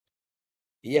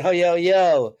Yo, yo,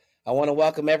 yo. I want to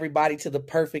welcome everybody to the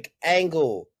perfect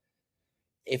angle.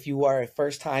 If you are a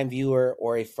first time viewer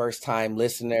or a first time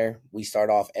listener, we start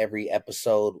off every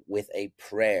episode with a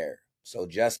prayer. So,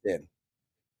 Justin,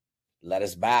 let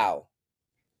us bow.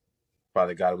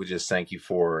 Father God, we just thank you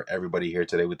for everybody here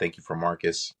today. We thank you for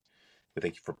Marcus. We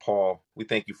thank you for Paul. We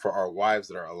thank you for our wives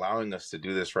that are allowing us to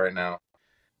do this right now.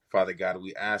 Father God,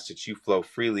 we ask that you flow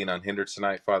freely and unhindered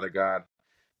tonight, Father God.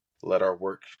 Let our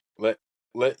work,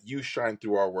 let you shine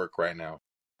through our work right now.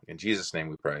 In Jesus' name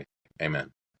we pray.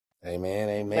 Amen. Amen.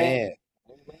 Man, Amen.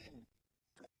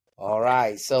 All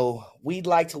right. So, we'd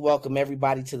like to welcome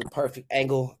everybody to the perfect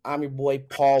angle. I'm your boy,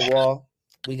 Paul Wall.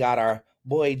 We got our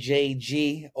boy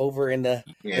JG over in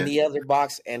Yeah. the other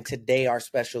box, and today our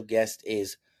special guest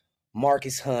is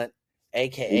Marcus Hunt,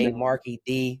 aka Marky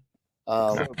D.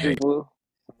 what's Um, up, people?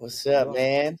 what's I'm up,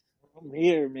 man?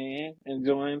 here, man,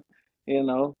 enjoying,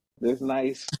 this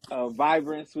nice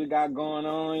vibrance we got going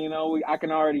on. I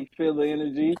can already feel the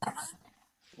energy.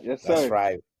 Yes, That's sir.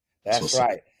 right. So, That's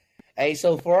right. Hey,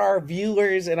 so for our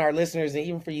viewers and our listeners, and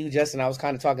even for you, Justin, I was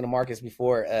kind of talking to Marcus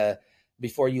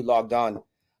before you logged on.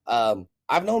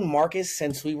 I've known Marcus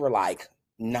since we were like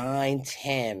 9,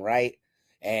 10, right?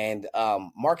 And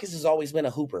Marcus has always been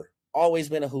a hooper. Always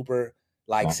been a hooper.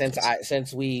 Like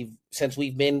since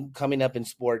we've been coming up in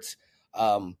sports.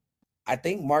 I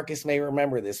think Marcus may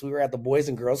remember this. We were at the Boys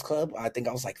and Girls Club. I think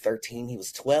I was like 13. He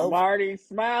was I'm 12. already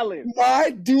smiling.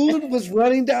 My dude was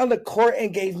running down the court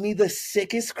and gave me the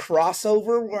sickest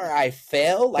crossover where I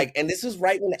fell. Like, and this is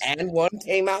right when And One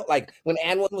came out, like when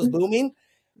And One was booming.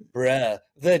 Bruh,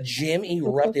 the gym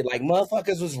erupted. Like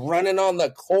motherfuckers was running on the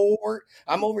court.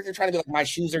 I'm over here trying to be like, my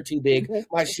shoes are too big.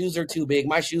 My shoes are too big.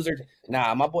 My shoes are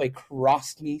nah, my boy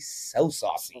crossed me so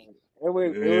saucy. It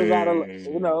was out of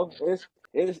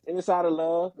it's out of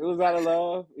love. It was out of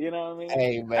love. You know what I mean?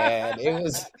 Hey man, it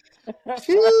was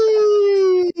sheesh.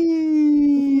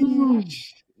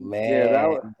 Yeah, that Man,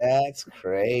 was. that's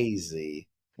crazy.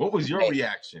 what was your Hey,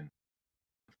 reaction?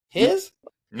 his?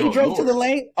 He No, drove to the yours.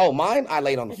 lane. Oh, mine? I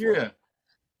laid on the floor. Yeah.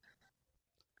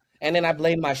 And then I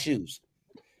blamed my shoes.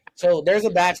 So there's a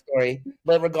backstory.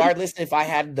 But regardless if I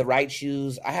had the right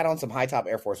shoes, I had on some high top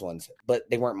Air Force Ones, but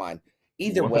they weren't mine.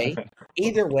 Either way,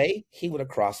 either way, he would have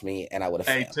crossed me and I would have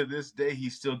Hey, failed. to this day,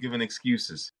 he's still giving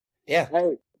excuses. Yeah,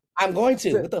 Hey, I'm going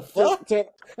to. to What the to fuck?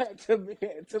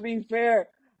 to to be fair,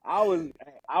 I was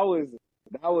I was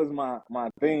that was my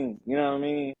thing. You know what I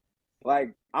mean?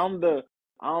 Like I'm the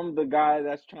guy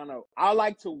that's trying to. I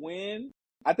like to win.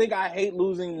 I think I hate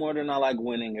losing more than I like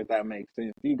winning. If that makes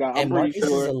sense. I'm And pretty Marcus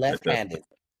is a sure. left-handed.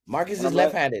 Marcus And is I'm like,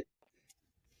 left-handed.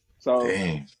 so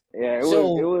Dang. yeah, it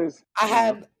So was I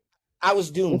had I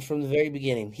was doomed from the very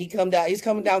beginning. He's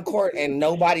coming down court, and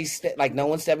like no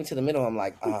one's stepping to the middle. I'm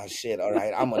like, oh shit, all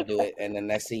right, I'm gonna do it. And then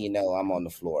next thing you know, I'm on the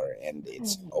floor, and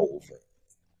it's over.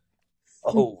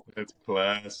 Oh, That's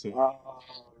classic. oh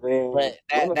man. but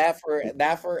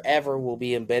that forever will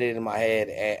be embedded in my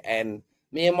head. And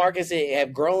me and Marcus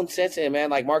have grown since then,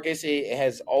 man. Like Marcus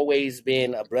has always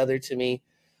been a brother to me.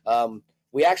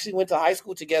 We actually went to high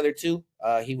school together too.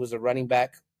 He was a running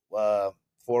back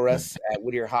for us at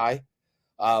Whittier High.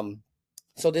 Um,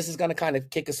 so this is going to kind of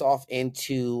kick us off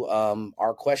into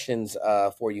our questions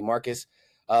for you, Marcus.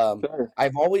 Sure.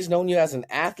 I've always known you as an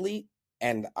athlete,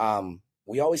 and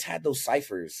we always had those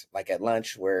ciphers like at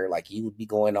lunch where like you would be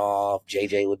going off,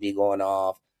 JJ would be going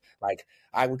off, like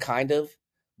I would kind of.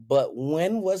 But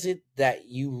when was it that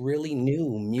you really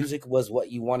knew music was what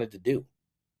you wanted to do?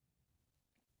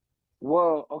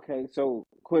 Well, okay. So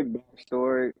quick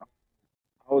backstory.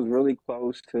 I was really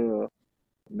close to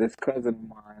this cousin of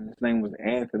mine. His name was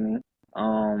Anthony.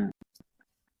 Um,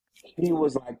 he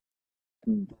was like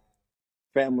the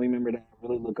family member that I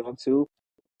really look up to.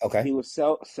 Okay, He was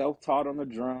self taught on the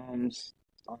drums,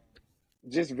 um,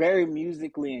 just very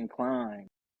musically inclined.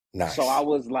 So I nice.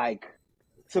 was like,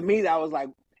 to me, that was like,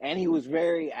 and he was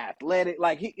very athletic.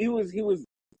 Like he was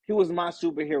my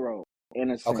superhero in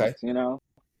a Okay, sense.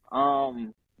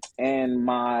 Um, and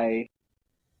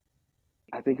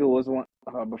I think it was one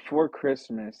before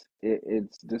Christmas.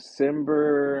 It's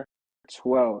December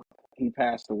 12th. He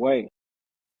passed away,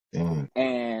 Dang.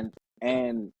 and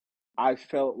and I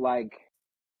felt like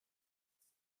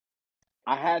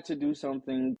I had to do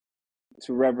something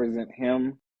to represent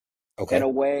him in okay. a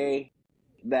way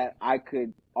that I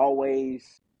could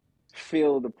always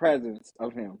feel the presence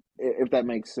of him, if that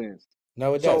makes sense.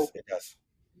 No, it does. So It does.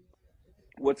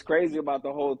 what's crazy about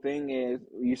the whole thing is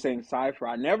you saying cipher.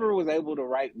 I never was able to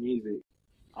write music.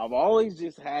 I've always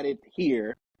just had it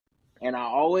here, and I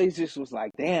always just was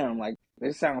like, damn, like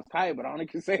this sounds tight, but I only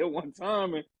can say it one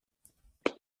time. And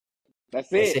That's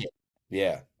That's it. it.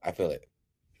 Yeah, I feel it.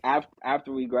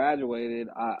 After we graduated,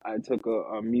 I took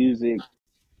a music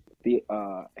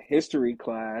history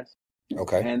class,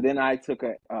 Okay. and then I took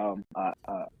a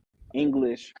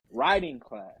English writing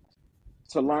class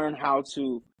to learn how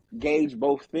to gauge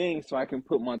both things so I can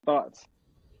put my thoughts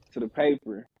to the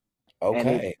paper. And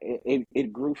Okay.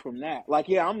 it grew from that. Like,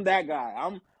 yeah, I'm that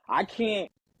guy. I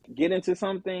can't get into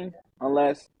something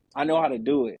unless I know how to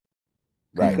do it,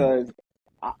 Right. Mhm. because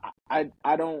I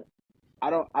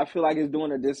feel like it's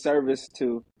doing a disservice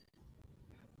to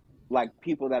like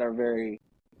people that are very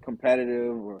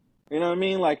competitive, or you know what I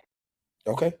mean? Like,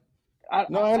 Okay. I,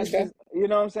 No, I, I I understand. just, you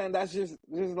know what I'm saying? That's just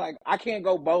like, I can't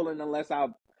go bowling unless I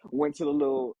went to the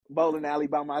little bowling alley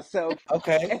by myself.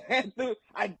 Okay. And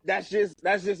that's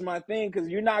just my thing, because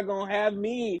you're not gonna have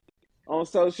me on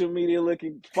social media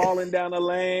looking falling down the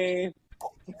lane.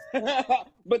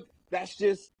 But that's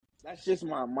just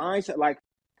my mindset. Like,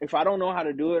 if I don't know how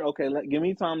to do it, okay, give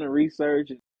me time to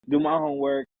research, do my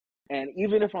homework, and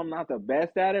even if I'm not the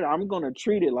best at it, I'm gonna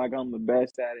treat it like I'm the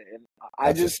best at it. And I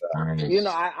That's just, just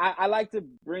Nice. I like to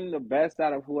bring the best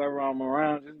out of whoever I'm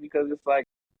around, just because it's like,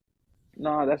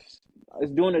 no,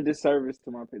 it's doing a disservice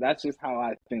to my. That's just how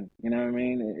I think. You know what I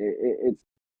mean? It's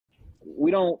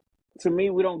we don't. To me,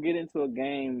 we don't get into a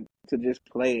game to just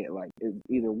play it. Like, it's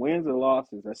either wins or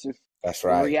losses. That's just that's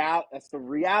right. That's the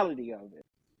reality of it.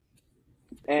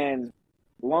 And as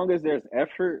long as there's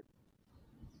effort,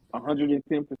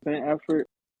 110% effort,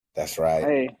 That's right.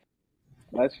 hey,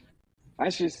 that's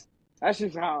that's just that's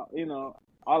just how,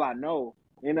 all I know.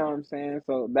 You know what I'm saying?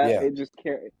 So that Yeah.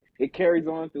 it carries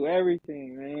on through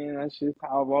everything, man. That's just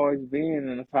how I've always been,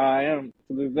 and that's how I am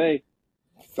to this day.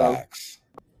 So, Facts.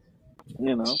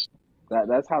 you know,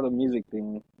 that's how the music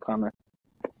thing kind of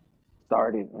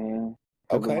started, man.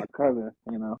 Because of my Okay. cousin,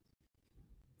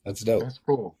 That's dope. That's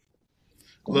cool.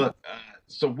 yeah. Look,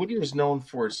 so Whittier is known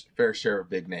for its fair share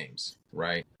of big names,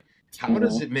 right? How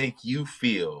does Hmm. it make you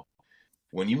feel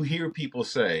when you hear people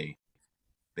say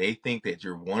they think that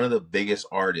you're one of the biggest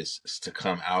artists to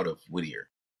come out of Whittier?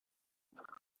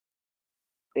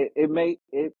 It make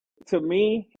it to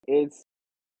me. It's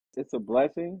a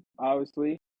blessing,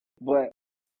 obviously, but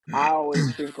I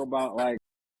always think about, like,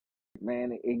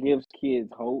 man, it gives kids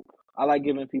hope. I like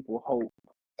giving people hope,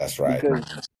 That's right.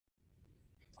 because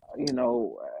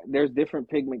there's different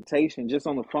pigmentation. Just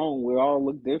on the phone, we all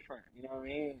look different. You know what I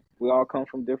mean? We all come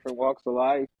from different walks of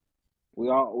life. We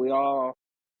all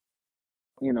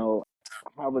you know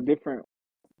have a different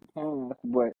path,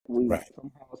 but we Right.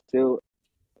 somehow still.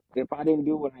 If I didn't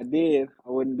do what I did, I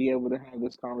wouldn't be able to have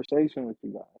this conversation with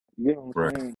you guys. You know what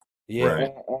Right, I'm saying? Yeah.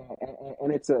 right.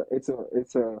 And it's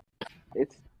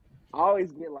I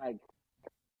always get like,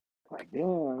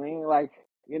 damn, man, like,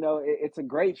 it's a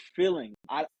great feeling.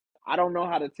 I don't know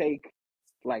how to take,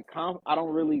 like, I don't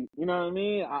really, you know what I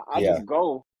mean? I Yeah. just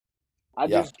go. I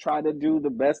Yeah. just try to do the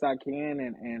best I can,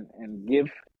 and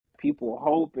give people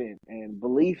hope, and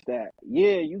belief that,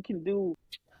 yeah, you can do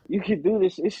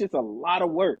this. It's just a lot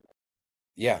of work.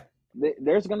 Yeah.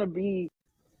 There's gonna be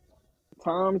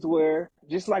times where,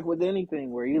 just like with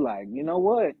anything, where you like, you know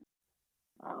what?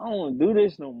 I don't want to do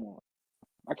this no more.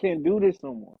 I can't do this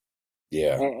no more.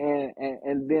 Yeah.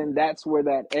 And then that's where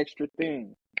that extra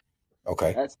thing.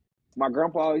 Okay. That's My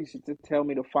grandpa always used to tell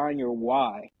me to find your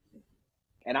why,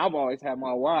 and I've always had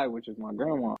my why, which is my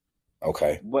grandma.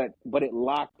 Okay. But it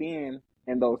locked in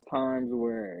those times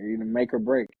where, make or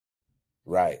break.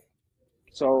 Right.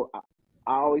 So I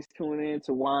always tune in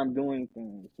to why I'm doing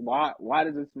things. Why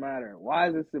does this matter? Why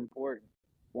is this important?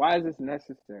 Why is this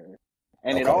necessary?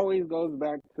 And it Okay. always goes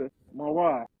back to my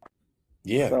why.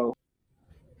 Yeah. So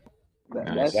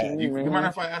that's Nice. That. me, You mind man.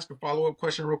 if I ask a follow-up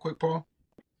question real quick, Paul?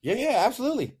 Yeah. Yeah.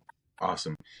 Absolutely.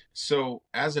 Awesome. So,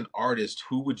 as an artist,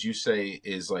 who would you say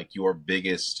is like your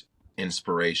biggest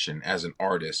inspiration as an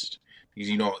artist?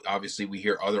 Because, obviously we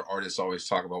hear other artists always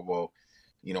talk about, well,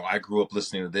 I grew up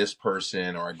listening to this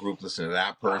person, or I grew up listening to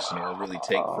that person, or I really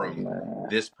take Oh from man,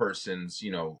 this person's,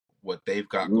 what they've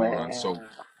got going on. man, So,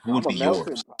 who would I'm a be melting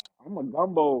yours? pot. I'm a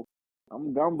gumbo.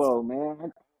 I'm gumbo,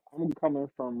 man. I'm coming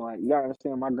from, like, you gotta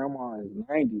understand. My grandma is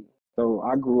 90, so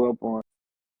I grew up on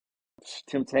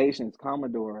Temptations,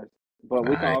 Commodores. But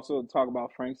we can Nice. also talk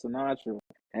about Frank Sinatra,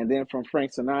 and then from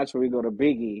Frank Sinatra we go to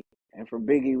Biggie, and from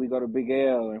Biggie we go to Big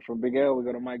L, and from Big L we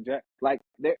go to Mike Jack. Like,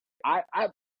 there, I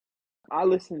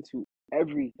listen to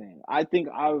everything. I think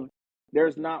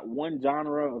there's not one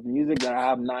genre of music that I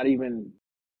have not even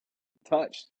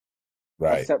touched,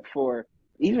 Right. except for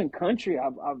even country.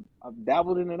 I've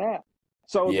dabbled into that.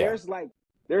 So Yeah.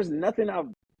 there's nothing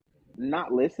I've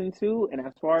not listened to, and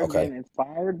as far as Okay. being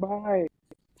inspired by,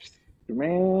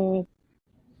 man.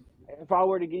 if I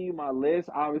were to give you my list,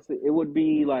 obviously it would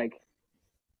be like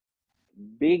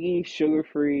Biggie, Sugar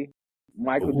Free,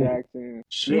 Michael Ooh, Jackson.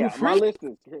 sugar Yeah, my free. list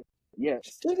is yeah.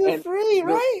 Sugar And free, the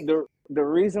right? the the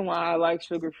reason why I like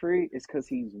Sugar Free is because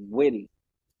he's witty.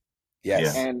 Yeah.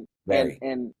 Yes, very.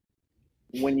 And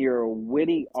when you're a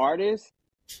witty artist,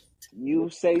 you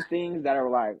say things that are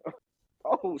like,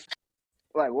 oh,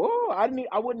 like whoa,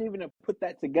 I wouldn't even have put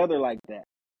that together like that,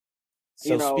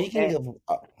 you So know. speaking And of,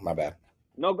 oh, my bad.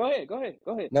 no, go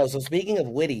ahead. No, so speaking of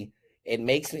witty, it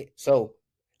makes me so.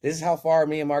 This is how far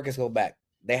me and Marcus go back.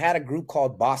 They had a group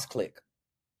called Boss Click,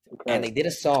 and Okay, they did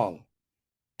a song.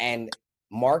 And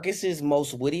Marcus's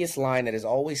most wittiest line that has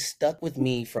always stuck with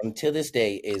me from to this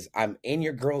day is, "I'm in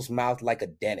your girl's mouth like a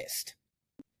dentist."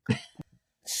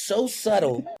 So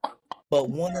subtle, but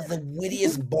one of the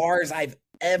wittiest bars I've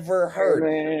ever heard.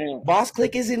 man, Boss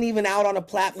Click isn't even out on a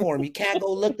platform. You can't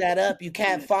go look that up. You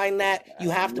can't find that.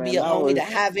 You have to be man, a homie to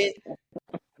have it.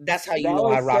 That's how you that know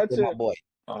I was rock such with my a boy.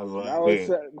 I that love was it.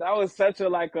 su- that was such a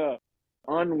like a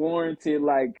unwarranted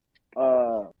like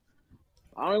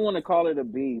I don't want to call it a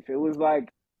beef. It was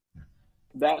like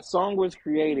that song was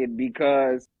created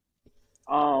because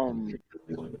um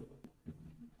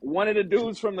one of the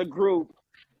dudes from the group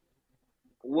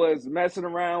was messing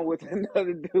around with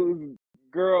another dude's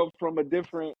girl from a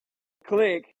different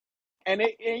clique, and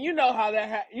you know how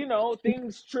you know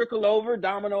things trickle over,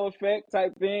 domino effect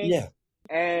type thing, Yeah.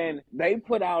 and they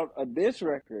put out a diss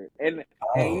record,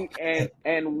 Oh,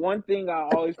 and one thing I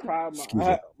always pride excuse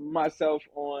me. myself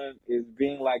on is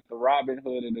being like the Robin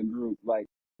Hood of the group. Like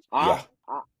I Yeah.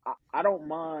 I don't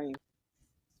mind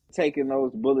taking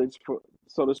those bullets for,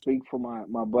 so to speak, for my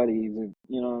buddies, and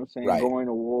you know what I'm saying, Right. going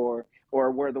to war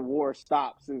or where the war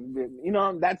stops is, you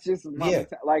know, that's just my Yeah.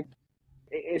 mentality. Like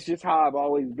it's just how I've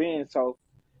always been. So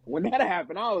when that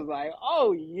happened, I was like,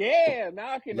 oh yeah,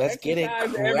 now I can Let's get it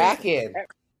exercise every, cracking.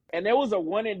 and it was a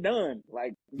one and done.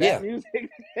 Like that Yeah. music,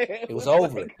 it It was was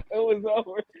over. like it was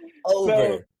over. So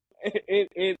Over.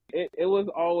 it was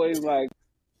always like,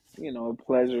 you know, a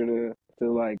pleasure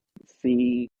to like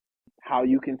see how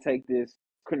you can take this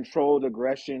controlled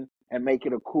aggression and make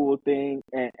it a cool thing,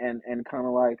 and kind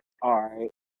of like, all right,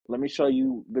 let me show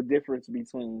you the difference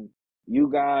between you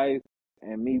guys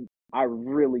and me. I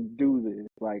really do this.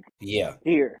 Like Yeah.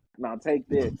 here, now take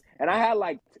this. And I had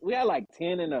like we had like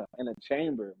 10 in a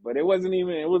chamber, but it wasn't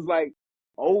even, it was like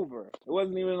over. It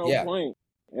wasn't even no Yeah. point.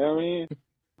 You know what I mean?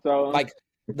 So Like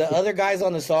the other guys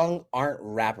on the song aren't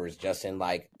rappers, Justin.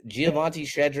 Like Giovanni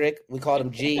Shedrick, we called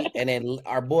him G, and then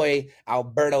our boy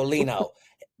Alberto Lino.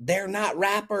 They're not they're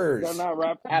rappers, not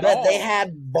rap at but they all.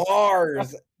 had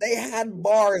bars. They had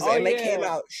bars, Oh and they came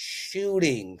yeah. out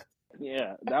shooting.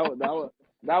 Yeah, that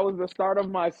was the start of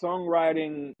my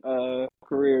songwriting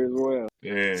career as well.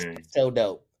 Dang. So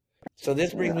dope. So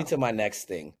this brings me Yeah. to my next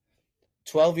thing.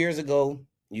 12 years ago,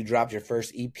 you dropped your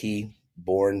first EP,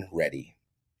 Born Ready,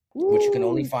 which you can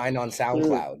only Woo! find on Shoot,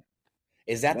 SoundCloud.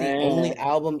 Is that the only man.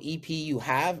 album EP you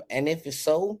have? And if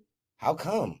so, how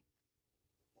come?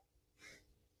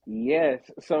 Yes.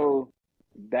 So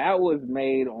that was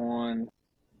made on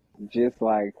just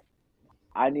like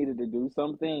I needed to do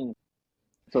something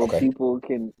so Okay. people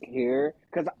can hear.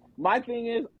 Because my thing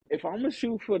is, if I'm gonna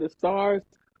shoot for the stars,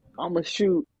 I'm gonna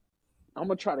shoot. I'm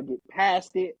gonna try to get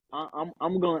past it.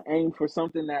 I'm gonna aim for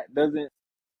something that doesn't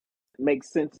make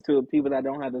sense to people that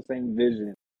don't have the same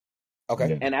vision. Okay.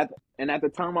 Yeah. And at the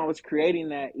time I was creating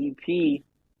that EP,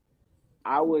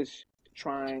 I was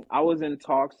I was in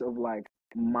talks of like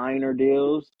minor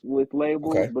deals with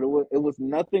labels, Okay. but it was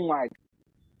nothing like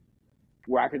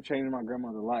where I could change my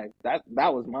grandmother's life. That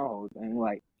was my whole thing.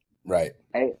 Like, Right.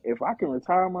 hey, if I can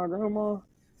retire my grandma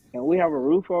and we have a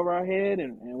roof over our head,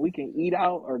 and we can eat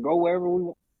out or go wherever we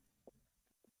want,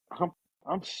 I'm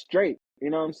I'm straight. You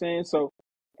know what I'm saying? So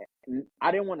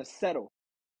I didn't want to settle.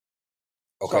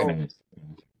 Okay. So Nice.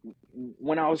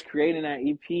 when I was creating that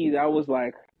EP, that was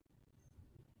like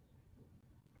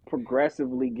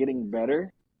progressively getting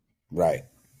better. Right.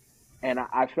 And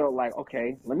I felt like,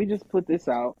 okay, let me just put this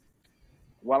out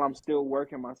while I'm still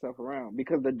working myself around.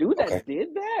 Because the dude Okay. that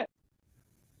did that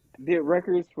did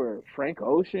records for Frank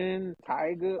Ocean,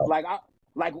 Tyga. Oh, Like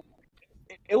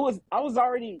I was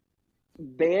already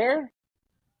there,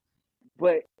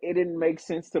 but it didn't make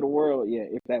sense to the world yet,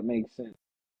 if that makes sense.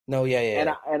 no, yeah,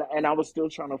 yeah, And yeah. I was still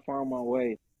trying to find my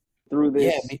way through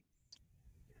Yeah, this.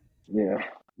 Yeah.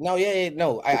 no, yeah, yeah,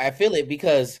 no. I feel it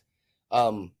because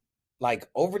um like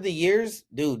over the years,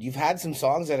 dude, you've had some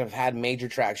songs that have had major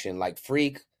traction, like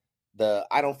Freak, the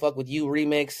I Don't Fuck With You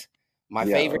remix. My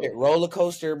favorite, Yo. Roller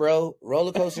Coaster, bro.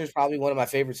 Roller Coaster is probably one of my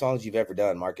favorite songs you've ever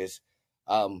done, Marcus.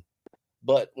 Um,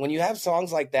 But when you have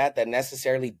songs like that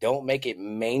necessarily don't make it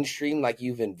mainstream like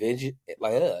you've envisioned,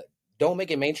 don't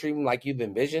make it mainstream like you've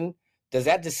envisioned, does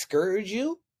that discourage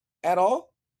you at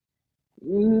all?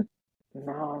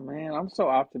 No, man, I'm so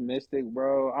optimistic,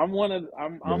 bro. I'm one of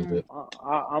Love it.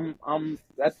 I'm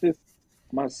that's just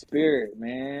my spirit,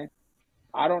 man.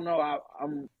 I don't know.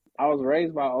 I was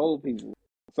raised by old people,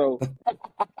 so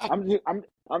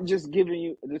I'm just giving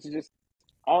you. This is just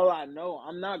all I know.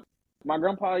 I'm not. My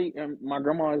grandpa and my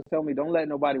grandma always tell me, don't let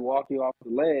nobody walk you off the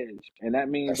ledge, and that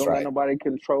means That's don't let right. nobody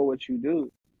control what you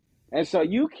do. And so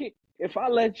you can, if I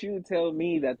let you tell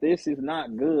me that this is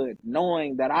not good,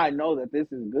 knowing that I know that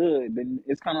this is good, then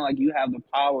it's kind of like you have the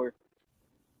power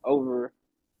over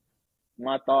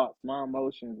my thoughts, my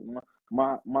emotions,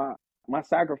 my my my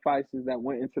sacrifices that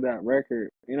went into that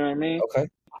record. You know what I mean? Okay.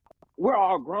 We're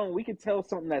all grown. We can tell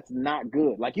something that's not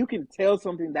good. Like you can tell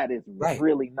something that is Right.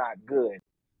 really not good.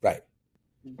 Right.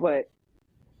 But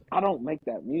I don't make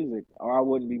that music, or I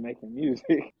wouldn't be making music.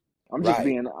 I'm just Right.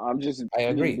 being. I I'm just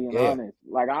agree. being Yeah. honest.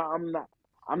 Like I'm not.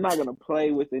 I'm not gonna play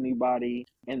with anybody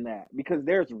in that because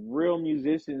there's real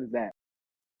musicians that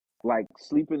like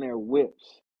sleep in their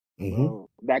whips, Mm-hmm. bro.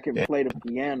 That can Yeah. play the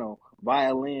piano,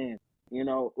 violin,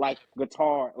 like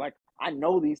guitar. Like I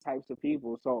know these types of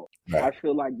people, so I Right.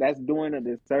 feel like that's doing a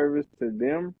disservice to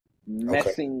them,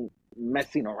 Okay.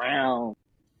 messing around.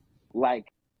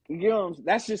 Like you know,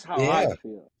 that's just how I Yeah.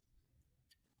 feel.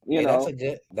 You Hey, know,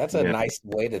 that's a Yeah. nice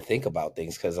way to think about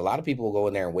things because a lot of people will go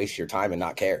in there and waste your time and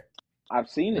not care. I've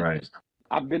seen it. Right.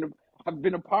 I've been a, I've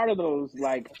been a part of those.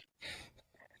 Like,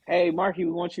 hey, Marky,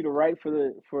 we want you to write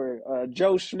for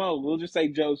Joe Schmo. We'll just say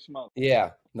Joe Schmo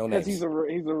Yeah. No because he's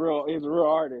names. a real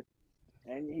artist.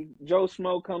 And Joe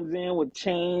Schmo comes in with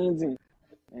chains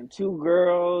and two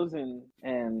girls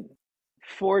and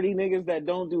 40 niggas that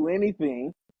don't do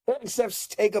anything.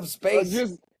 Except take up Uh, space.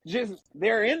 just just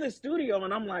they're in the studio,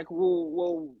 and I'm like,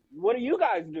 well, what do you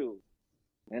guys do?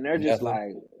 And they're just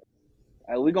Nothing. like,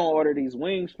 hey, we gonna order these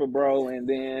wings for bro, and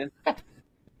then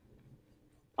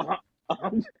I'm,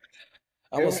 I'm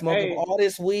gonna smoke up hey, all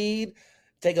this weed,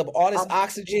 take up all this I'm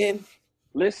oxygen.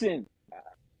 listen.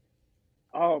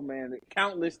 Oh man,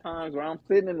 countless times where I'm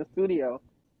sitting in the studio.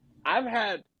 I've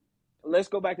had. Let's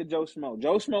go back to Joe Schmo.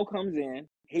 Joe Schmo comes in.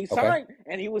 He Okay. signed,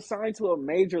 and he was signed to a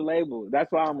major label.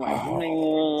 That's why I'm like, Oh,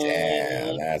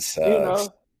 damn, man, that you sucks.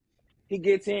 know. He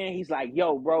gets in. He's like,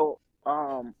 yo, bro.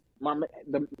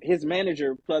 His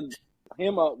manager plugged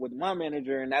him up with my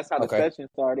manager, and that's how the Okay. session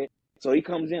started. So he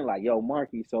comes in like, yo,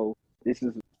 Marky. So these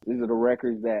are the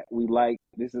records that we like.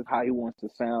 This is how he wants to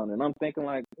sound. And I'm thinking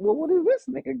like, well, what is this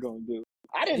nigga gonna do?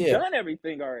 I didn't Yeah, done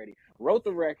everything already. Wrote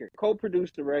the record,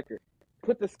 co-produced the record,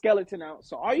 put the skeleton out.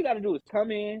 So all you got to do is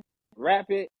come in, rap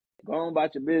it, go on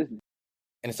about your business.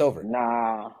 and it's over.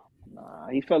 Nah,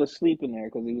 he fell asleep in there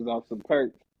because he was off some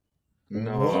perks. What?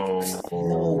 No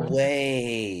No.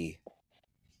 way.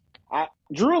 I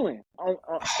drooling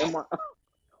in my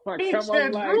my He grandma's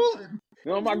said life. drooling.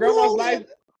 You know, my grandma's life. Rolling.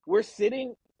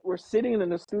 We're sitting in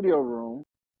the studio room,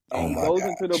 and Oh he my goes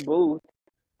into the gosh. booth,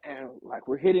 and like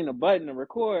we're hitting a button to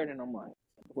record, and I'm like,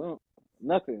 well,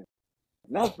 nothing,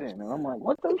 and I'm like,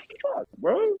 what the fuck,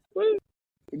 bro? What?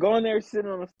 Go in there,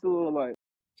 sitting on a stool, like,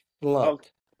 oh,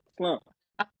 Slumped. slump.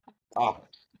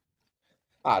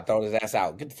 Ah, throw his ass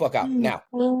out. Get the fuck out now.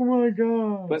 Oh my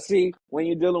god. But see, when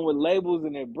you're dealing with labels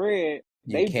and their bread,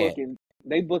 You can't.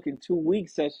 they booking 2 week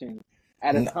sessions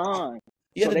at a No, time.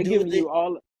 you So had to they do with giving it. you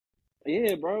all,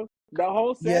 yeah, bro. The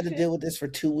whole You had to session, deal with this for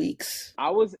 2 weeks. I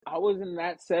was in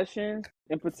that session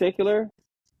in particular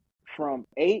from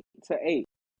 8 to 8.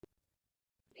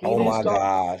 He Oh didn't my start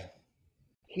god.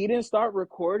 he didn't start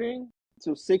recording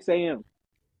till 6 a.m.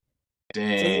 So you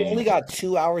Dang. only got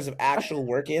 2 hours of actual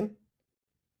work in?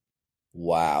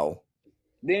 Wow.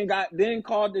 Then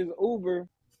called his Uber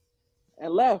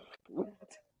and left. Oh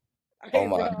Hey,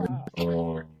 my. bro.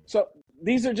 Oh. So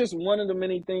these are just one of the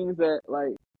many things that,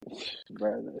 like,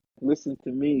 brother, listen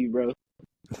to me, bro.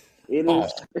 It Oh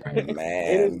is,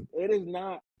 man. it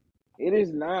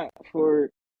is not for,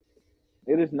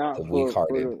 it is The not weak for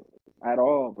hearted. at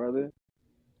all, brother.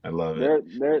 I love it.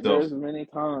 So There's many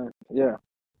times, yeah.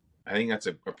 I think that's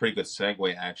a pretty good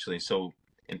segue, actually. So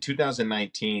in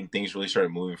 2019, things really started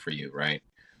moving for you, right?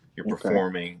 You're Okay.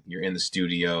 performing, you're in the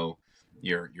studio,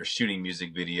 you're shooting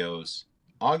music videos.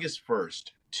 August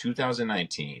 1st,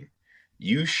 2019,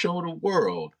 you show the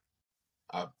world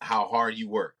how hard you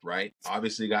worked, right?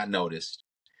 Obviously got noticed.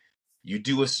 You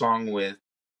do a song with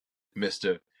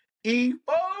Mr. E.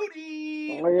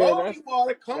 Bodie. Oh yeah, Bodie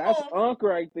Water, come that's on. Unc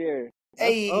right there.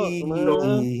 That's Unc, man.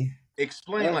 Hey.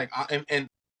 Explain, That like, and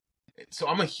So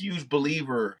I'm a huge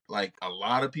believer. Like, a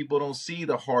lot of people don't see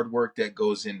the hard work that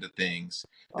goes into things.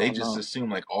 They Oh just no, assume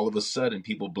like all of a sudden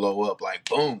people blow up like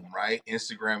boom, right?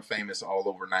 Instagram famous all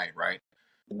overnight, right?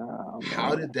 nah, How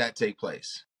man. did that take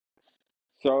place?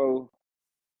 So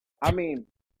I mean,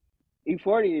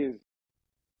 E40 is.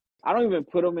 I don't even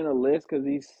put him in a list because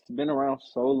he's been around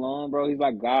so long, bro. He's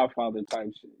like Godfather type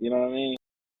shit. You know what I mean?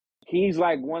 He's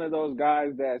like one of those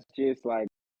guys that's just like,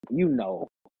 you know,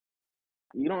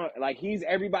 you don't like. He's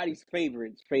everybody's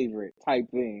favorite type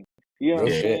thing. You know what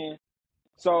Real I'm Yeah. shit. saying?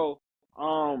 So,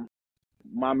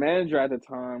 my manager at the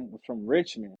time was from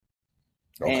Richmond,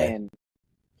 Okay. and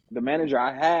the manager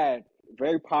I had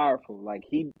very powerful. Like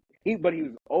but he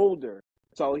was older,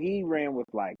 so he ran with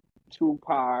like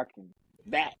Tupac and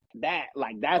that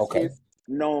like that's Okay. his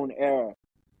known era.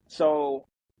 So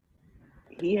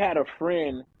he had a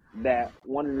friend that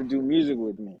wanted to do music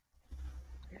with me.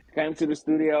 Came to the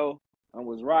studio and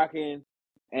was rocking,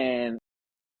 and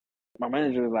my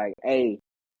manager was like, "Hey, you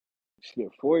should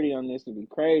get 40 on this. It'd be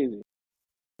crazy."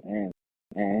 And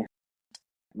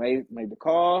made the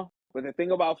call. But the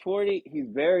thing about 40, he's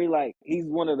very like he's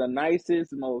one of the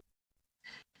nicest, most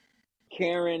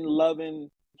caring, loving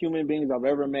human beings I've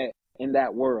ever met in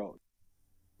that world.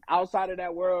 Outside of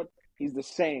that world, he's the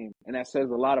same, and that says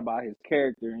a lot about his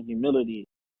character and humility.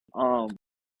 Um,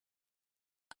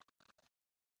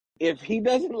 if he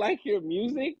doesn't like your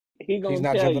music, he He's gonna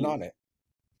not tell jumping you on it.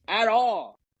 at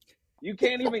all. You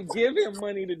can't even give him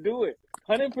money to do it.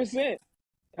 100%,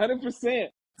 100%,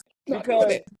 Not doing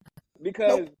because it.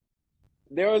 because Nope.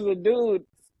 there was a dude,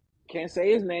 can't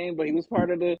say his name, but he was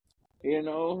part of the,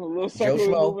 little Joe circle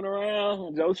we Schmo. moving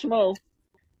around. Joe Schmo.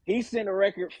 He sent a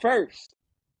record first,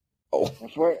 Oh,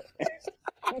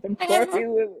 and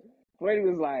and Freddie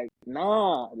was like,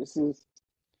 "Nah, this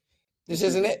this is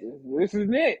isn't it. this is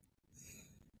it."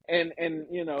 And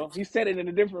he said it in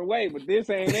a different way, but this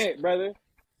ain't it, brother.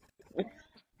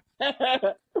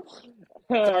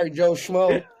 Sorry, Joe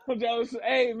Schmo.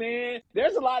 Hey man,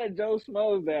 there's a lot of Joe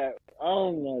Schmoes that,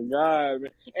 oh my god,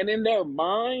 man. And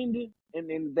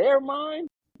in their mind,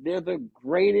 they're the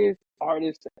greatest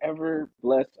artists to ever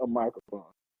bless a microphone.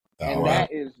 All And right.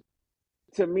 that is,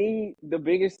 to me, the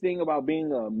biggest thing about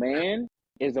being a man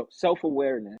is a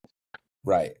self-awareness.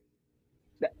 Right.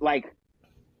 Like,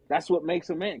 that's what makes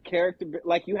a man. Character,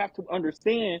 like, you have to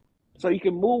understand so you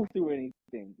can move through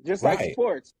anything. Just like Right.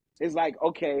 sports. It's like,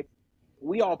 okay,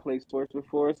 we all play sports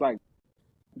before. It's like,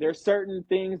 there's certain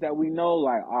things that we know,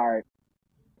 like, all right,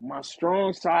 my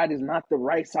strong side is not the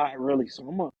right side really.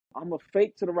 So I'm a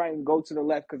fake to the right and go to the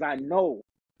left because I know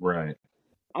Right.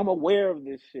 I'm aware of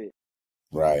this shit.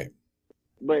 Right.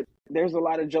 But there's a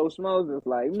lot of Joe Schmoes that's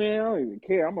like, man, I don't even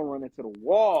care. I'm gonna run into the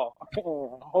wall.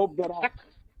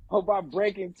 Hope I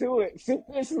break into it.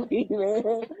 Seriously,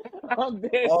 man. I'm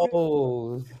dead.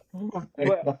 Oh,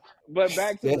 But but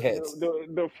back to good hits.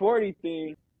 the 40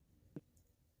 thing.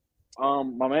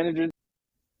 My manager,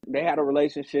 they had a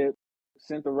relationship,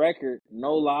 sent the record,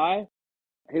 no lie.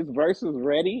 His verse was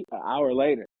ready an hour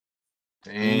later.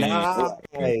 Dang.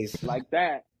 Nice, Like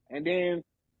that. And then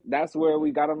that's where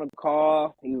we got on the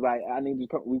call. He's like, I need to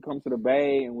come, we come to the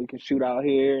Bay and we can shoot out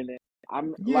here. And then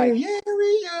I'm Yeah, like, yeah,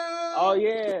 oh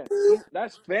yeah. yeah,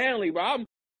 that's family, bro.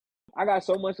 I got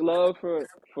so much love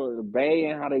for the Bay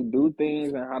and how they do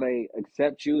things and how they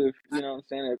accept you if you know what I'm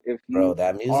saying. If bro. you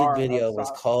That music are a video was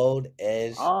solid, cold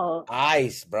as uh,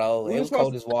 ice, bro. we It was was supposed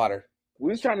cold as water. we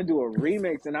was trying to do a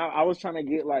remix and I was trying to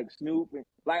get like Snoop and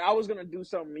like I was gonna do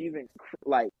something even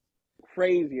like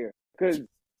crazier because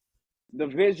the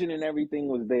vision and everything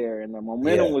was there and the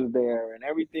momentum Yeah, was there and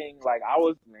everything. Like I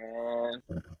was, man,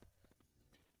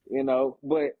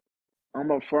 but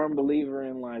I'm a firm believer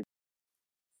in like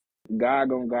God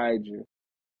gonna guide you.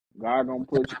 God gonna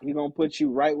he gonna put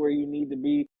you right where you need to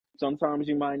be. Sometimes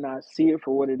you might not see it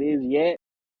for what it is yet,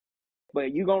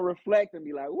 but you gonna reflect and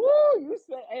be like, "Woo!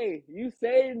 You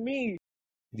saved me.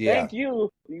 yeah, Thank you."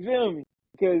 You feel me?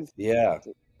 Because yeah.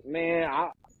 man,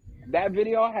 that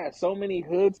video had so many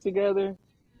hoods together.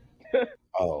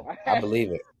 Oh, I I had,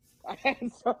 believe it. I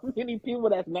had so many people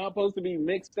that's not supposed to be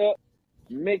mixed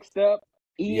up,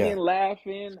 eating, Yeah,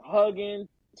 laughing, hugging,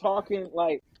 talking.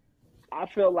 Like I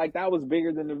felt like that was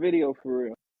bigger than the video for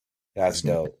real. that's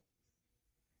dope.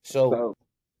 So, So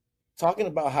talking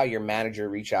about how your manager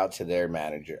reach out to their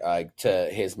manager, to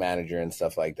his manager and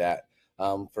stuff like that.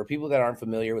 For people that aren't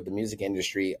familiar with the music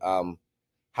industry,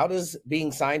 how does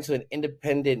being signed to an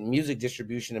independent music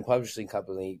distribution and publishing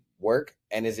company work?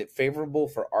 And is it favorable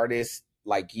for artists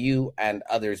like you and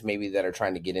others maybe that are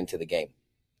trying to get into the game?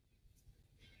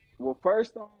 well,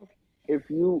 first off, if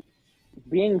you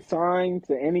being signed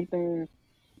to anything,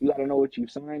 You got to know what you're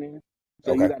signing.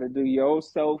 So you Okay. got to do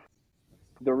yourself,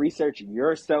 the research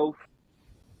yourself,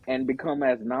 and become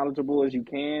as knowledgeable as you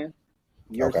can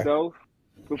Okay. yourself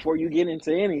before you get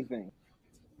into anything.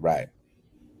 Right.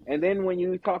 And then when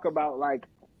you talk about like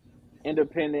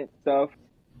independent stuff,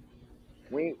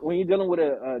 when you're dealing with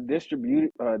a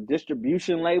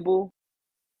distribution label,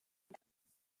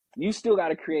 you still got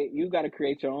to create. You got to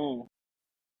create your own.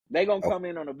 They gonna come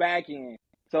in on the back end,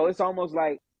 so it's almost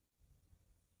like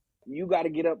you got to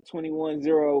get up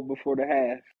 21-0 before the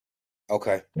half.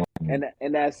 Okay. And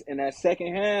that's in that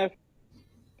second half.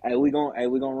 We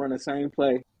gonna run the same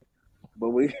play, but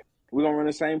we gonna run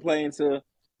the same play until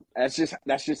that's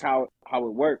just how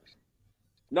it works.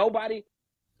 Nobody,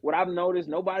 what I've noticed,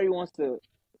 nobody wants to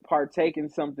partake in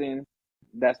something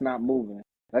that's not moving.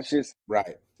 That's just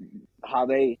Right. how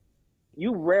they.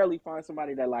 You rarely find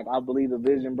somebody that like, I believe the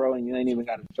vision, bro, and you ain't even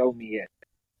got to show me yet.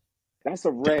 That's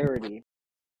a rarity.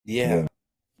 Yeah.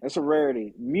 That's a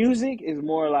rarity. Music is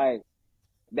more like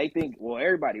they think, well,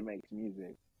 everybody makes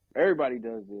music. Everybody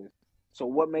does this. So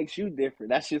what makes you different?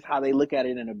 That's just how they look at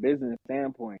it in a business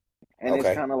standpoint. And it's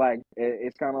Okay. kind of like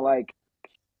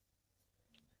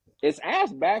it's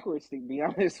ass backwards, to be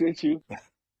honest with you.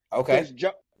 Okay.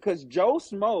 Because Joe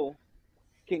Smo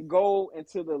can go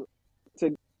into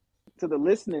the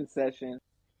listening session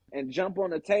and jump on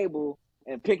the table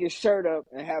and pick his shirt up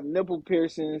and have nipple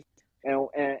piercings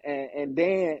and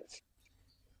dance,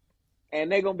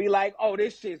 and they're gonna be like, "Oh,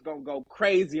 this shit's gonna go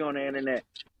crazy on the internet."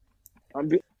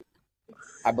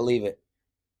 I believe it.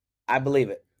 I believe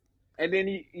it. And then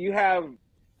you have,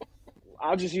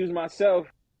 I'll just use myself.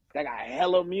 That got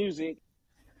hella music,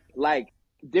 like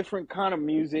different kind of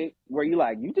music, where you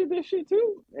like, you did this shit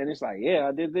too, and it's like, yeah,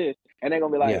 I did this, and they're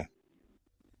gonna be like, Yeah.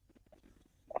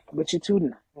 but you're too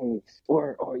nice,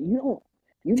 or you're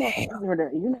not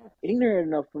ignorant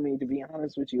enough for me, to be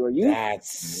honest with you, or you. That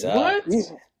sucks.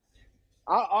 Yeah.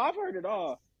 I've heard it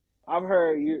all. I've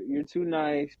heard you're too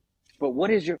nice, but what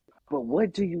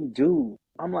do you do?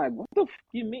 I'm like, what the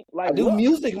you mean? I Like do what?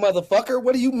 music, motherfucker.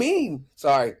 What do you mean?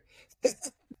 Sorry.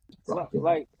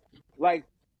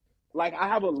 Like I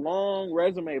have a long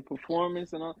resume,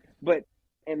 performance and all, but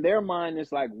in their mind,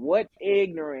 it's like, what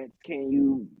ignorance can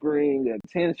you bring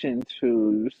attention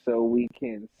to so we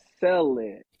can sell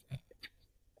it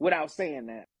without saying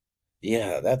that?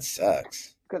 Yeah, that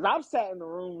sucks. Because I've sat in the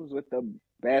rooms with the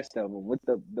best of them, with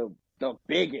the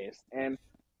biggest, and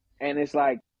it's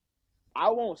like, I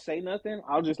won't say nothing.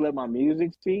 I'll just let my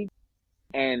music speak.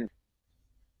 And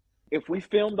if we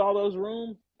filmed all those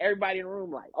rooms, everybody in the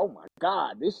room like, oh my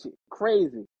God, this shit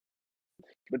crazy.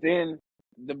 But then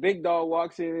the big dog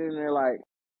walks in and they're like,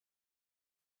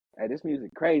 hey, this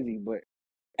music crazy, but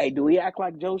hey, do we act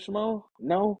like Joe Schmo?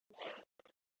 No.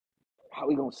 How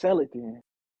we gonna sell it then?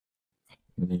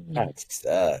 That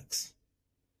sucks.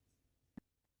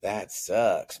 That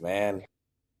sucks, man.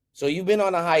 So you've been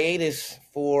on a hiatus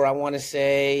for, I want to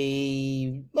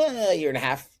say, a year and a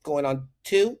half, going on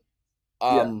 2.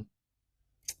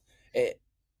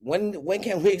 When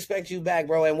can we expect you back,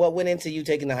 bro? And what went into you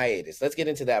taking the hiatus? Let's get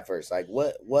into that first. Like,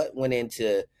 what went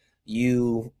into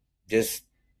you just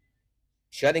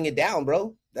shutting it down,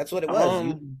 bro? That's what it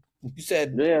was. You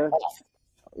said, yeah.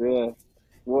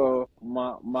 Well,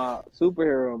 my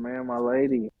superhero, man, my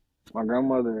lady, my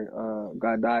grandmother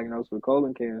got diagnosed with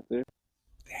colon cancer,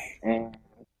 and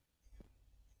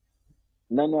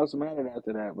nothing else mattered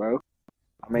after that, bro.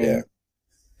 I mean, yeah,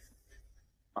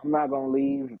 I'm not gonna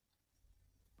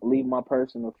leave my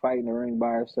person to fight in the ring by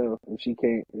herself if she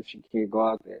can't go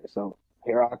out there. So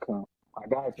here I come. I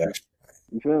got you.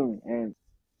 You feel me? And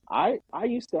I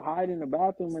used to hide in the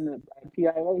bathroom in the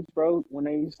PIH, bro, when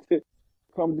they used to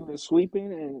come do the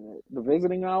sweeping and the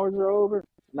visiting hours are over.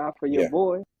 Not for your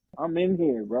boy. I'm in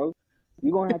here, bro.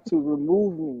 You're gonna have to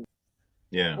remove me.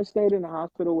 Yeah. I stayed in the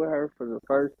hospital with her for the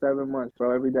first 7 months,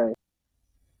 bro, every day.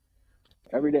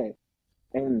 Every day.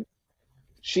 And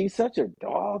she's such a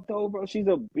dog though, bro. She's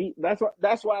a beat. That's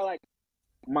why like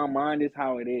my mind is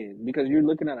how it is. Because you're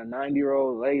looking at a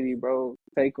 90-year-old lady, bro,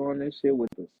 take on this shit with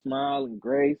a smile and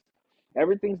grace.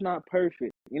 Everything's not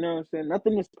perfect. You know what I'm saying?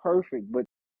 Nothing is perfect, but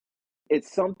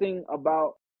it's something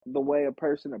about the way a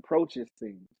person approaches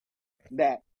things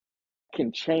that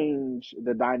can change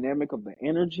the dynamic of the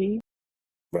energy.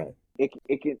 right.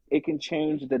 It can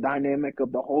change the dynamic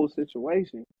of the whole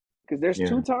situation. Because there's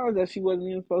 2 times that she wasn't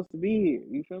even supposed to be here.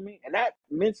 You feel me? And that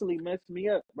mentally messed me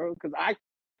up, bro. Because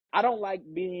I don't like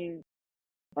being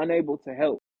unable to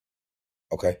help.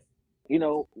 Okay. You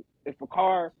know, if a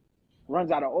car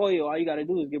runs out of oil, all you got to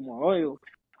do is get more oil.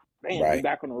 Bam, you're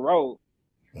back on the road.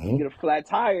 You get a flat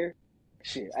tire,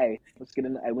 shit, hey, let's get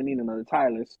hey, we need another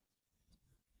Tyler's.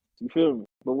 You feel me?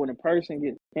 But when a person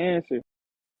gets cancer,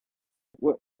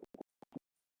 what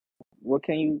what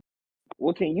can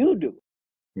you do?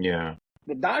 Yeah.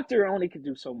 The doctor only can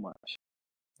do so much.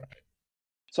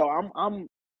 So I'm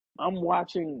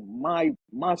watching my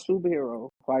superhero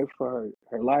fight for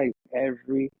her life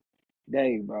every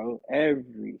day, bro.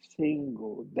 Every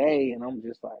single day. And I'm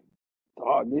just like,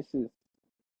 dog, this is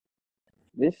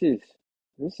different.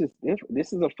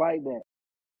 This is a fight that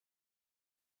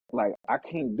like I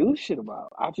can't do shit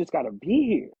about. I just gotta be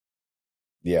here.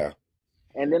 Yeah.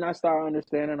 And then I start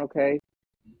understanding, okay,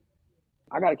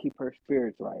 I gotta keep her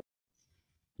spirits right.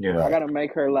 Yeah. I Right. gotta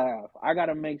make her laugh. I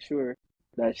gotta make sure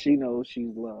that she knows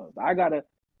she's loved. I gotta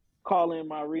call in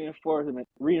my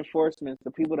reinforcements,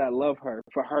 the people that love her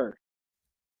for her.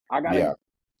 I gotta, Yeah.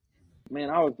 man,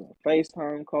 I was doing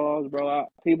FaceTime calls, bro.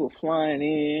 People flying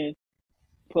in,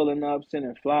 pulling up,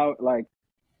 sending flowers. Like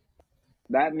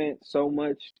that meant so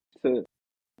much to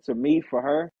me for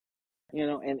her, you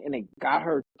know, and it got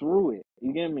her through it.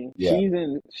 You get me? Yeah.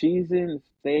 She's in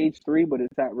stage 3, but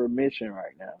it's at remission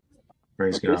right now.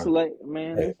 Praise But this God.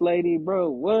 man, Right. this lady,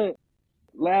 bro, what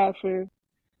laughing?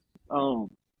 Um,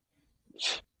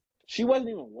 she wasn't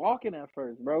even walking at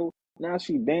first, bro. Now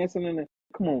she dancing in the.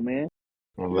 Come on, man.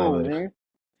 I Come love on, it. man.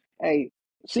 Hey,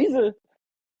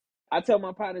 I tell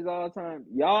my partners all the time,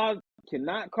 y'all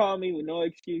cannot call me with no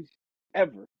excuse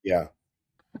ever, Yeah.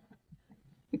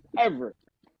 ever,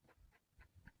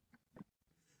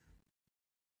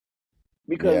 Yeah,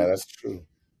 because that's true.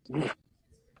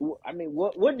 I mean,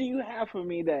 what do you have for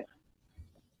me that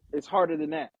is harder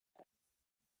than that?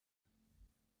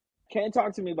 Can't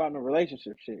talk to me about no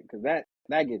relationship shit because that's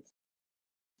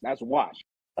wash.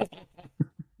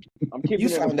 I'm You keeping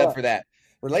it a signed up buck. for that.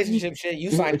 Relationship shit,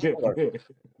 you signed up for.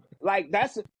 Like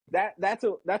that's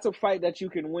a fight that you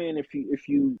can win if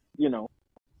you know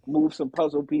move some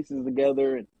puzzle pieces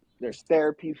together and there's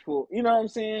therapy for, you know what I'm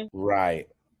saying? Right.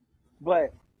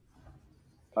 But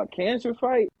a cancer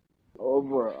fight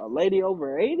over a lady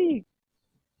over 80,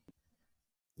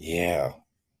 Yeah.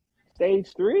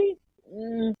 stage 3,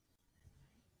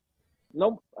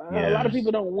 nope. A lot Yeah. of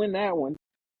people don't win that one.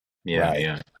 Yeah. Right.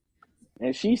 Yeah.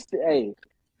 And hey,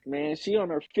 man, she on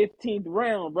her 15th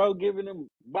round, bro, giving them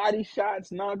body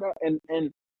shots, knockout,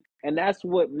 and that's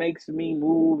what makes me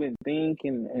move and think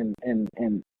and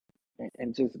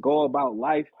just go about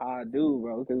life how I do,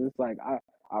 bro. Because it's like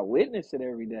I witness it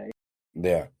every day,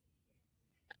 Yeah.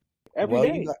 every Well,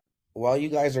 you day. got while you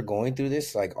guys are going through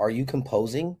this, like, are you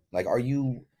composing? Like, are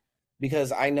you?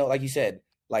 Because I know, like you said,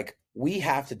 like we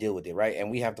have to deal with it, right? And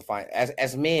we have to find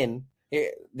as men.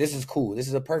 Here, this is cool. This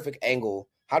is a perfect angle.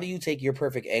 How do you take your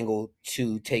perfect angle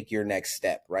to take your next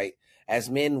step, right? As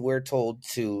men, we're told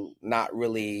to not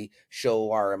really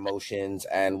show our emotions,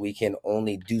 and we can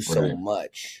only do so Right.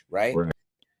 much, right? Right.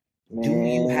 Do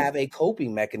you Man, have a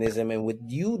coping mechanism? And with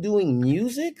you doing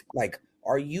music, like,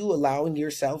 are you allowing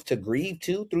yourself to grieve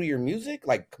too through your music,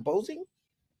 like composing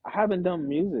I haven't done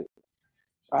music.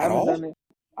 I at haven't all? done it.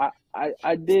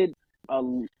 I did a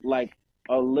like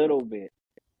a little bit.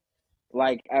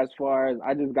 Like as far as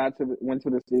I just went to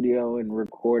the studio and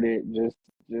recorded just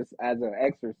as an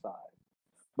exercise.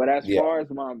 But as Yeah, far as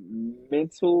my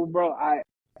mental, bro, I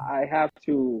have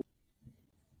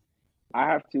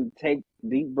to take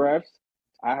deep breaths.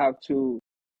 I have to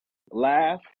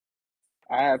laugh.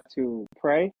 I have to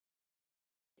pray,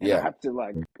 and I yeah, have to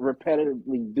like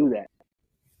repetitively do that.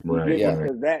 You Right. get me? yeah, Right.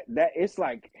 Because that it's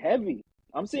like heavy.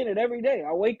 I'm seeing it every day.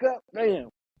 I wake up, bam,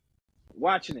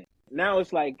 watching it. Now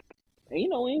it's like, and you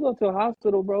know, when you go to a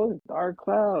hospital, bro, it's dark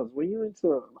clouds. When you into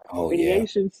a oh yeah,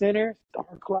 radiation center, it's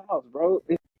dark clouds, bro.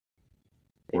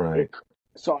 Right.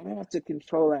 So I have to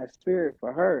control that spirit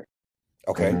for her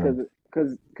okay, Mm-hmm.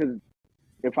 because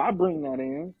if I bring that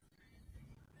in,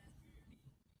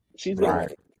 she's gonna Right.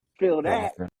 right, feel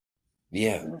that. Right.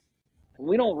 yeah,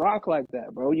 We don't rock like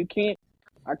that, bro. You can't.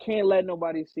 I can't let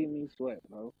nobody see me sweat,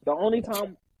 bro.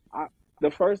 I,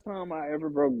 the first time I ever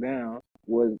broke down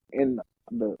was in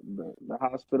the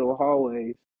hospital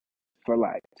hallways for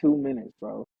like 2 minutes,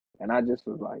 bro. And I just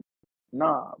was like,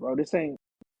 nah, bro, this ain't.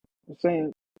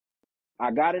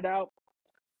 I got it out.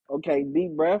 Okay,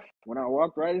 deep breath. When I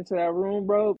walked right into that room,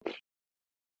 bro,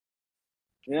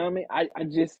 you know what I mean? I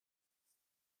just,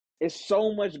 it's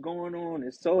so much going on.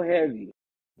 It's so heavy,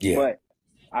 yeah, but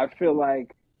I feel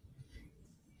like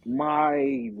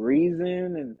my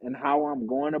reason and how I'm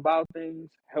going about things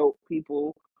help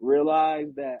people realize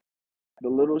that the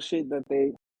little shit that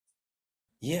they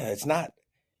yeah. It's not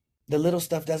the little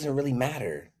stuff doesn't really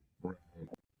matter. Right.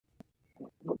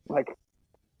 like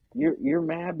you're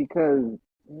mad because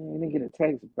you didn't get a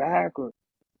text back, or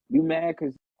you mad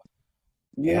because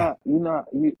Yeah.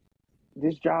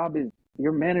 this job is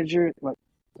your manager. Like,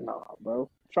 nah, bro.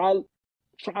 Try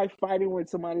fighting with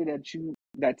somebody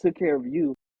that took care of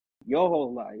you your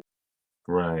whole life,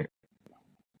 Right.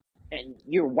 and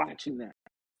you're watching that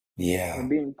Yeah. and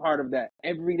being part of that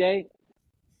every day.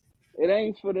 It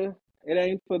ain't for the.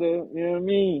 You know what I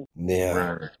mean? Yeah.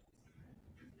 Right.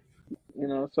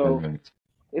 So Right.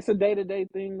 it's a day-to-day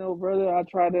thing, though, brother. I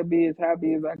try to be as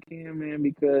happy as I can, man,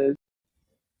 because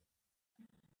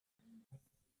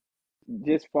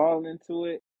just falling into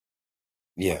it,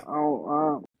 Yeah. I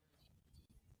don't.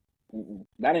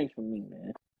 That ain't for me,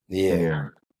 man. Yeah. Yeah.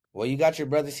 Well, you got your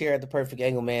brothers here at the Perfect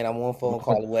Angle, man. I'm one phone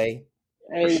call away.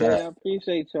 For Hey, sure. man, I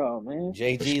appreciate y'all, man. For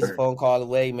JG is a sure. phone call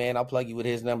away, man. I'll plug you with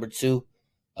his number too.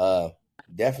 Uh,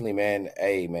 Definitely, man.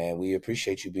 Hey, man, we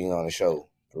appreciate you being on the show.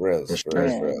 For real, For for real,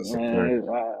 sure. for Man, real.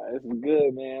 For sure. it's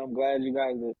good, man. I'm glad you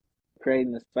guys are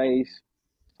creating a space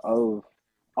of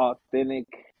authentic.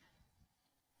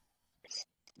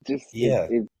 Just Yeah,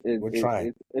 we're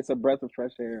trying. it's a breath of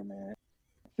fresh air, man.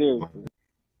 Seriously,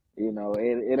 it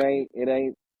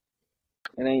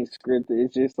ain't scripted.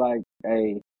 It's just like,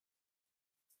 hey,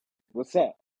 what's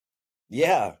up?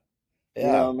 Yeah, You know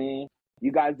yeah, what I mean?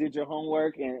 You guys did your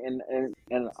homework, and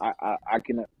I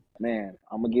can, man.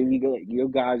 I'm gonna give you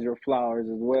guys your flowers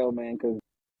as well, man, because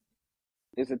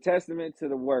it's a testament to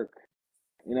the work.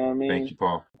 You know what I Thank mean? you,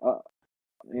 Paul. Uh,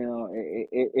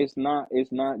 it's not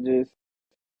just,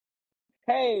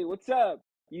 hey, what's up?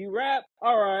 You rap?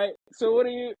 All right. So what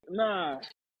do you? Nah,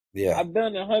 yeah, I've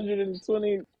done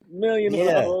 120 million of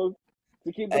yeah. those.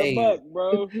 To keep it a Hey, buck,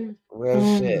 bro.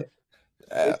 real shit.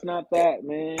 It's not that,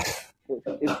 man.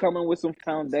 It's coming with some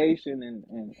foundation,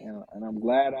 and I'm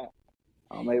glad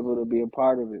I'm able to be a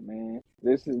part of it, man.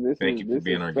 Thank you for This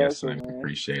being is our guest special, tonight. We man.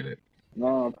 appreciate it.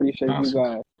 No, I appreciate you Awesome.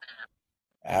 guys.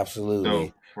 So,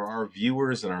 Absolutely. for our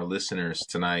viewers and our listeners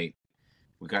tonight,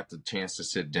 we got the chance to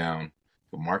sit down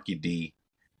with Marky D.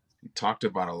 He talked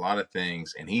about a lot of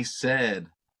things, and he said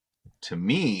to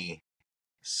me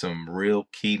some real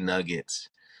key nuggets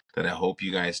that I hope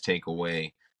you guys take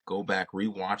away. Go back,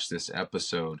 rewatch this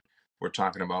episode. We're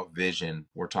talking about vision.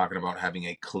 We're talking about having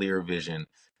a clear vision.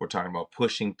 We're talking about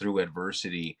pushing through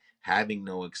adversity, having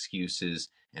no excuses,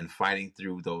 and fighting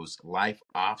through those life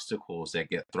obstacles that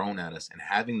get thrown at us and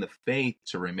having the faith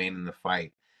to remain in the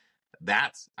fight.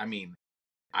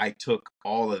 I took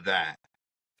all of that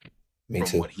Me from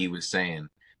too. what he was saying.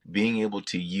 Being able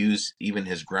to use even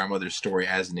his grandmother's story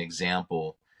as an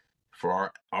example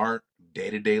for our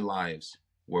day-to-day lives,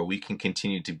 where we can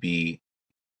continue to be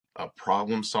a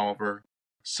problem solver,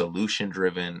 solution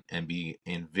driven, and be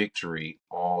in victory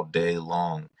all day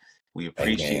long. We Amen.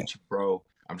 appreciate you, bro.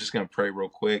 I'm just going to pray real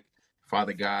quick.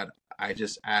 Father God, I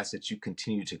just ask that you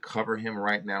continue to cover him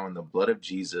right now in the blood of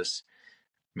Jesus.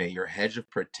 May your hedge of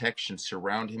protection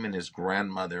surround him and his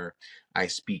grandmother. I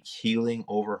speak healing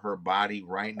over her body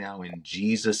right now in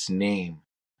Jesus' name.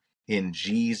 In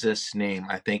Jesus' name,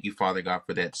 I thank you, Father God,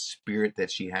 for that spirit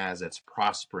that she has that's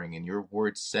prospering. And your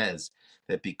word says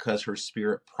that because her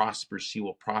spirit prospers, she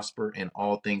will prosper in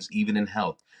all things, even in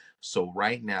health. So,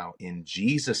 right now, in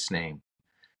Jesus' name,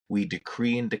 we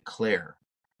decree and declare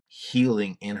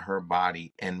healing in her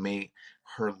body, and may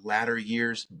her latter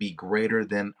years be greater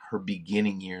than her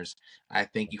beginning years. I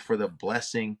thank you for the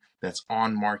blessing that's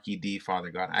on Marky D,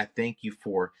 Father God. I thank you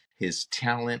for his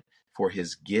talent, for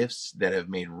his gifts that have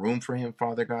made room for him,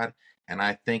 Father God. And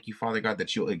I thank you, Father God,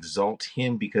 that you'll exalt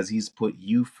him because he's put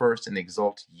you first and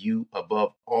exalt you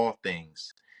above all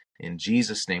things. In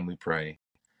Jesus' name we pray.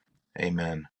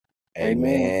 Amen.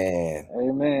 Amen. Amen.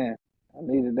 Amen. I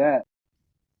needed that.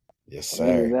 Yes, I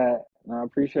needed sir. that. And I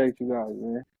appreciate you guys,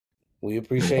 man. We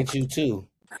appreciate you too.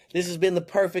 This has been the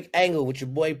Perfect Angle with your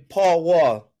boy Paul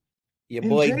Wall, your And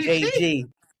boy JG. JG,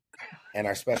 and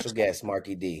our special guest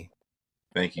Marky D.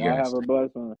 Thank you, Y'all guys. have a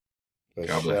blessed one. For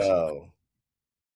God bless. sure.